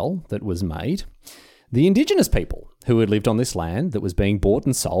sale that was made. The Indigenous people who had lived on this land that was being bought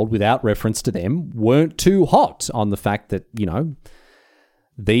and sold without reference to them weren't too hot on the fact that,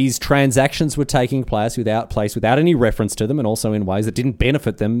 these transactions were taking place without any reference to them, and also in ways that didn't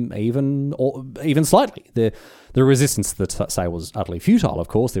benefit them even slightly. The resistance to the sale was utterly futile, of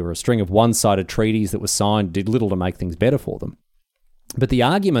course. There were a string of one-sided treaties that were signed, did little to make things better for them. But the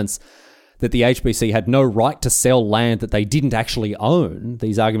arguments that the HBC had no right to sell land that they didn't actually own,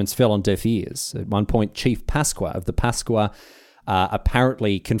 these arguments fell on deaf ears. At one point, Chief Pasqua of the Pasqua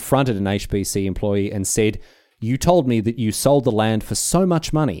apparently confronted an HBC employee and said, "You told me that you sold the land for so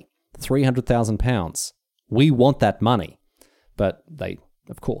much money, £300,000. We want that money." But they,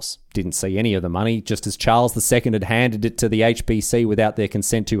 of course, didn't see any of the money. Just as Charles II had handed it to the HBC without their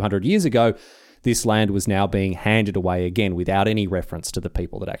consent 200 years ago, this land was now being handed away again without any reference to the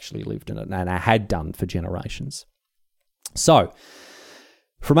people that actually lived in it and had done for generations. So,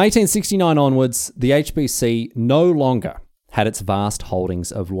 from 1869 onwards, the HBC no longer had its vast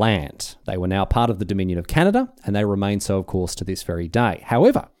holdings of land. They were now part of the Dominion of Canada, and they remain so, of course, to this very day.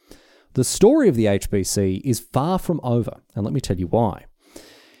 However, the story of the HBC is far from over, and let me tell you why.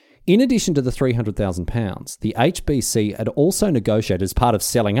 In addition to the £300,000, the HBC had also negotiated as part of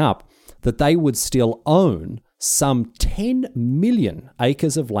selling up that they would still own some 10 million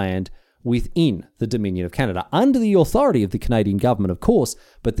acres of land within the Dominion of Canada, under the authority of the Canadian government, of course,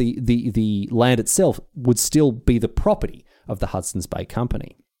 but the land itself would still be the property of the Hudson's Bay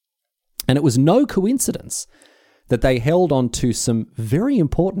Company. And it was no coincidence that they held on to some very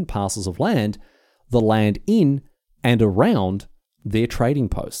important parcels of land, the land in and around their trading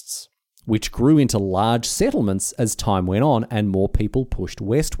posts, which grew into large settlements as time went on and more people pushed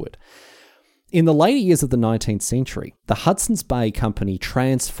westward. In the later years of the 19th century, the Hudson's Bay Company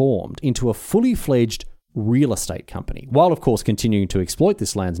transformed into a fully fledged real estate company, while of course continuing to exploit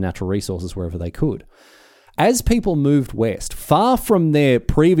this land's natural resources wherever they could. As people moved west, far from their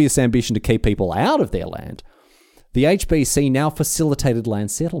previous ambition to keep people out of their land, the HBC now facilitated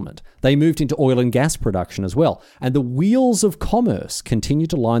land settlement. They moved into oil and gas production as well, and the wheels of commerce continued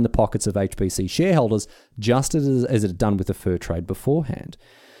to line the pockets of HBC shareholders just as it had done with the fur trade beforehand.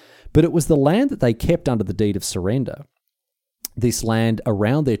 But it was the land that they kept under the deed of surrender, this land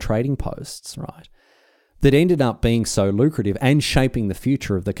around their trading posts, right, that ended up being so lucrative and shaping the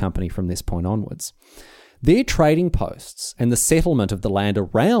future of the company from this point onwards. Their trading posts and the settlement of the land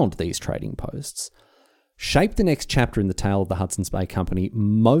around these trading posts shaped the next chapter in the tale of the Hudson's Bay Company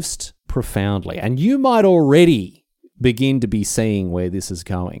most profoundly. And you might already begin to be seeing where this is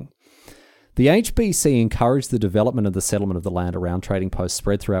going. The HBC encouraged the development of the settlement of the land around trading posts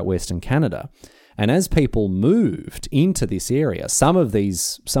spread throughout Western Canada. And as people moved into this area, some of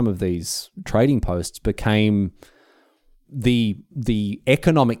these trading posts became the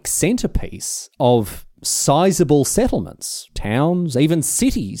economic centerpiece of sizable settlements, towns, even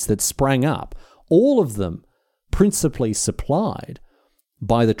cities that sprang up, all of them principally supplied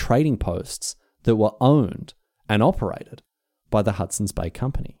by the trading posts that were owned and operated by the Hudson's Bay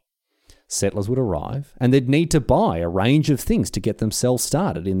Company. Settlers would arrive and they'd need to buy a range of things to get themselves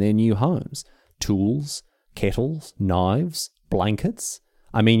started in their new homes. Tools, kettles, knives, blankets.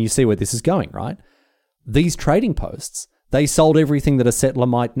 I mean, you see where this is going, right? These trading posts, they sold everything that a settler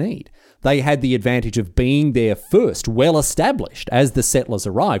might need. They had the advantage of being there first, well established as the settlers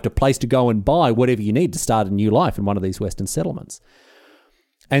arrived, a place to go and buy whatever you need to start a new life in one of these Western settlements.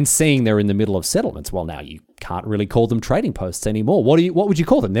 And seeing they're in the middle of settlements, well, now you can't really call them trading posts anymore. What would you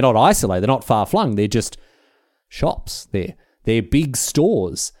call them? They're not isolated. They're not far-flung. They're just shops. They're big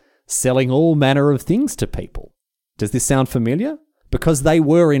stores selling all manner of things to people. Does this sound familiar? Because they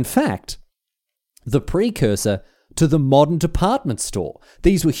were, in fact, the precursor to the modern department store.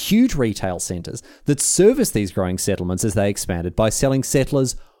 These were huge retail centres that serviced these growing settlements as they expanded by selling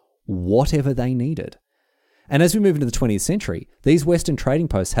settlers whatever they needed. And as we move into the 20th century, these Western trading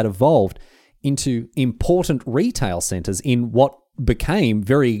posts had evolved into important retail centres in what became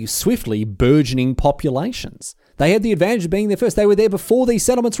very swiftly burgeoning populations. They had the advantage of being there first. They were there before these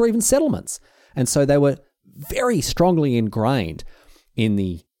settlements were even settlements. And so they were very strongly ingrained in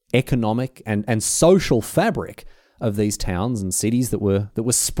the economic and social fabric of these towns and cities that were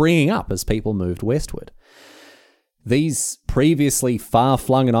springing up as people moved westward. These previously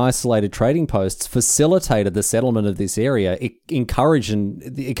far-flung and isolated trading posts facilitated the settlement of this area. It encouraged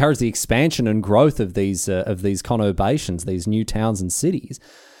the expansion and growth of these conurbations, these new towns and cities.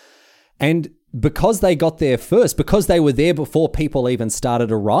 And because they got there first, because they were there before people even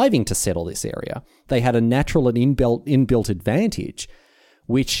started arriving to settle this area, they had a natural and inbuilt advantage,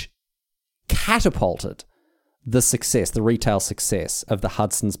 which catapulted the retail success of the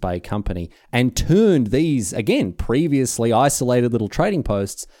Hudson's Bay Company and turned these, again, previously isolated little trading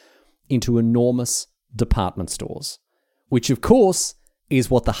posts into enormous department stores, which of course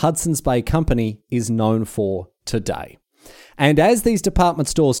is what the Hudson's Bay Company is known for today. And as these department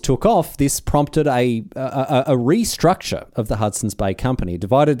stores took off, this prompted a restructure of the Hudson's Bay Company. It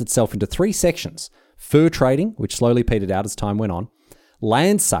divided itself into three sections: fur trading, which slowly petered out as time went on;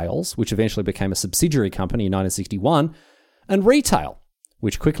 land sales, which eventually became a subsidiary company in 1961, and retail,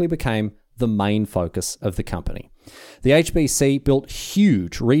 which quickly became the main focus of the company. The HBC built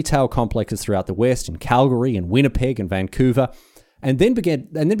huge retail complexes throughout the West, in Calgary and Winnipeg and Vancouver, and then began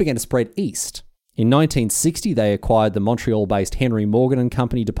to spread east. In 1960, they acquired the Montreal-based Henry Morgan and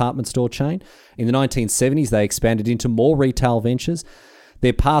Company department store chain. In the 1970s, they expanded into more retail ventures.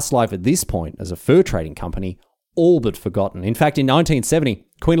 Their past life at this point as a fur trading company all but forgotten. In fact, in 1970,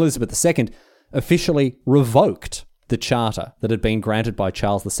 Queen Elizabeth II officially revoked the charter that had been granted by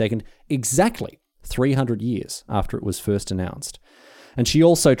Charles II exactly 300 years after it was first announced. And she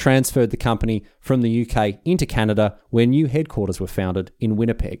also transferred the company from the UK into Canada, where new headquarters were founded in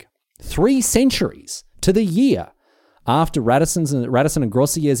Winnipeg. 3 centuries to the year after Radisson and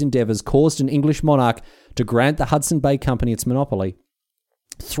Grossier's endeavours caused an English monarch to grant the Hudson Bay Company its monopoly,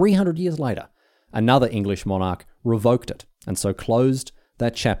 300 years later, another English monarch revoked it and so closed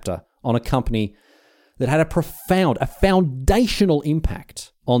that chapter on a company that had a foundational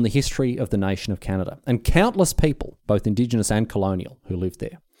impact on the history of the nation of Canada and countless people, both Indigenous and colonial, who lived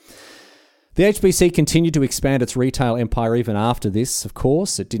there. The HBC continued to expand its retail empire even after this, of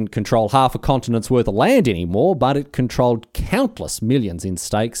course. It didn't control half a continent's worth of land anymore, but it controlled countless millions in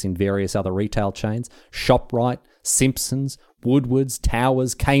stakes in various other retail chains. ShopRite, Simpsons, Woodwards,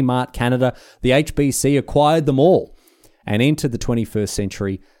 Towers, Kmart, Canada. The HBC acquired them all and entered the 21st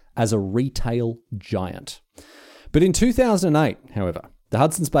century as a retail giant. But in 2008, however, the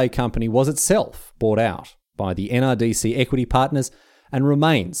Hudson's Bay Company was itself bought out by the NRDC equity partners and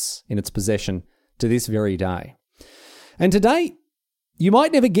remains in its possession to this very day. And today, you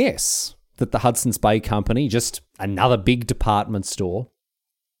might never guess that the Hudson's Bay Company, just another big department store,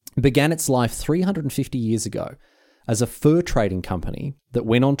 began its life 350 years ago as a fur trading company that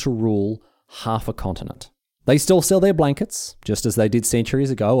went on to rule half a continent. They still sell their blankets, just as they did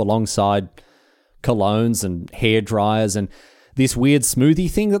centuries ago, alongside colognes and hair dryers and this weird smoothie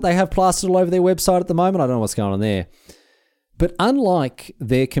thing that they have plastered all over their website at the moment. I don't know what's going on there. But unlike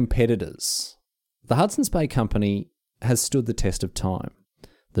their competitors, the Hudson's Bay Company has stood the test of time.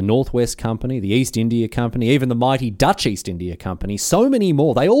 The Northwest Company, the East India Company, even the mighty Dutch East India Company, so many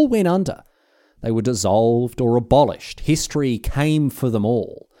more, they all went under. They were dissolved or abolished. History came for them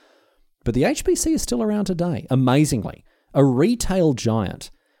all. But the HBC is still around today, amazingly. A retail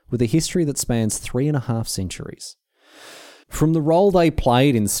giant with a history that spans 3.5 centuries. From the role they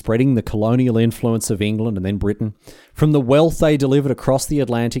played in spreading the colonial influence of England and then Britain, from the wealth they delivered across the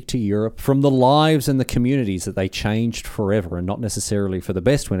Atlantic to Europe, from the lives and the communities that they changed forever and not necessarily for the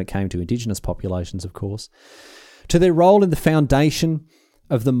best when it came to Indigenous populations, of course, to their role in the foundation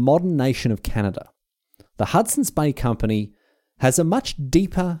of the modern nation of Canada, the Hudson's Bay Company has a much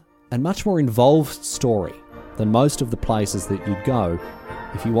deeper and much more involved story than most of the places that you'd go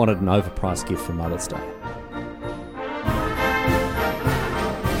if you wanted an overpriced gift for Mother's Day.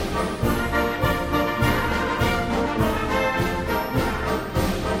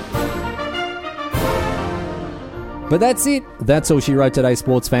 But that's it. That's all she wrote today,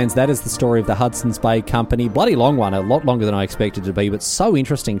 sports fans. That is the story of the Hudson's Bay Company. Bloody long one, a lot longer than I expected it to be, but so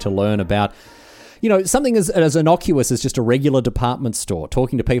interesting to learn about, something as innocuous as just a regular department store.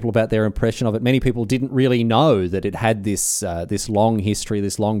 Talking to people about their impression of it, many people didn't really know that it had this long history,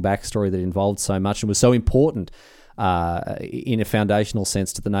 this long backstory that involved so much and was so important in a foundational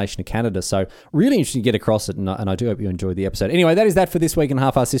sense to the nation of Canada. So really interesting to get across it, and I do hope you enjoyed the episode. Anyway, that is that for this week in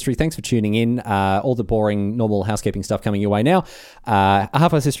Half-Assed History. Thanks for tuning in. All the boring, normal housekeeping stuff coming your way now.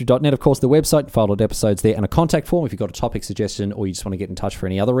 halfassedhistory.net, of course, the website, filed episodes there, and a contact form if you've got a topic suggestion or you just want to get in touch for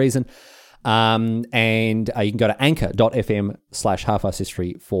any other reason. And you can go to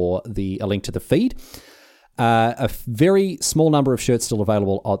anchor.fm/half-assed-history for a link to the feed. A very small number of shirts still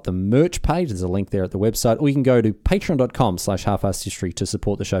available at the merch page. There's a link there at the website. Or you can go to patreon.com/half-assed-history to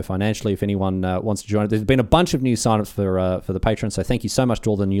support the show financially if anyone wants to join it. There's been a bunch of new signups for the Patreon, so thank you so much to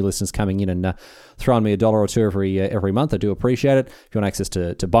all the new listeners coming in and throwing me $1 or $2 every month. I do appreciate it. If you want access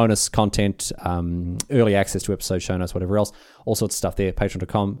to bonus content, early access to episode show notes, whatever else, all sorts of stuff there,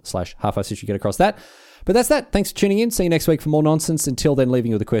 patreon.com/half-assed-history, get across that. But that's that. Thanks for tuning in. See you next week for more nonsense. Until then, leaving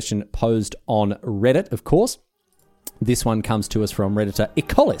you with a question posed on Reddit, of course. This one comes to us from Redditor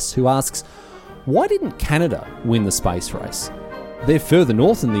Ecolis, who asks, why didn't Canada win the space race? They're further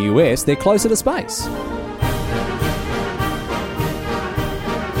north than the US. They're closer to space.